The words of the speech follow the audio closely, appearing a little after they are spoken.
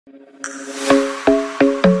Your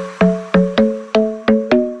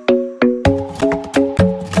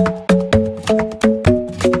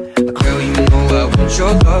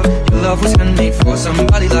love was handmade for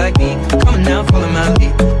somebody like me. Come on now, follow my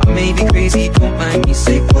lead. I may be crazy, don't mind me.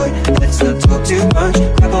 Say, boy, let's not talk too much.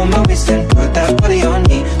 Grab on my waist and put that body on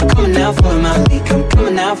me. Come on now, follow my lead. Come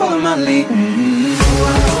on now, follow my lead.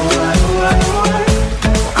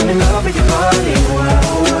 I'm in love with your body.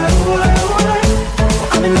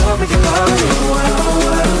 I'm in love with your body.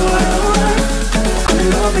 I'm in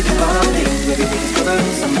love with your body. Baby, please give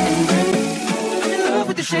us something new. I'm in love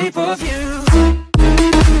with the shape of you.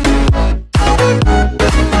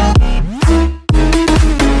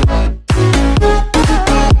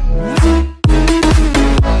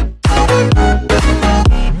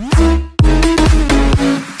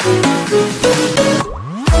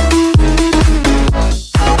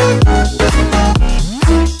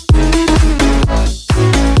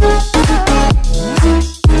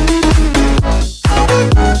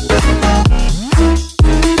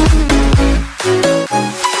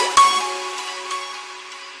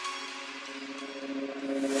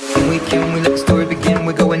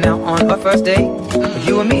 First date,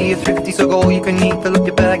 you and me are thrifty, so go all you can eat. Fill up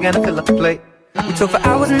your bag and I fill up the plate. We talk for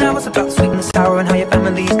hours and hours about the sweet and the sour and how your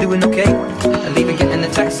family's doing okay. And even getting a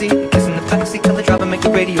taxi, kissing the backseat, tell the driver make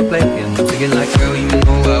the radio play. And I'm singing like, girl, you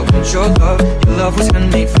know I want your love. Your love was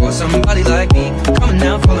handmade for somebody like me. Come on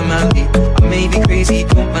now, follow my lead. I may be crazy,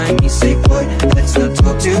 don't mind me. Say, boy, let's not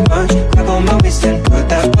talk too much. Grab on my waist and put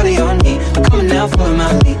that body on me. Come on now, follow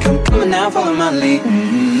my lead. Come on now, follow my lead.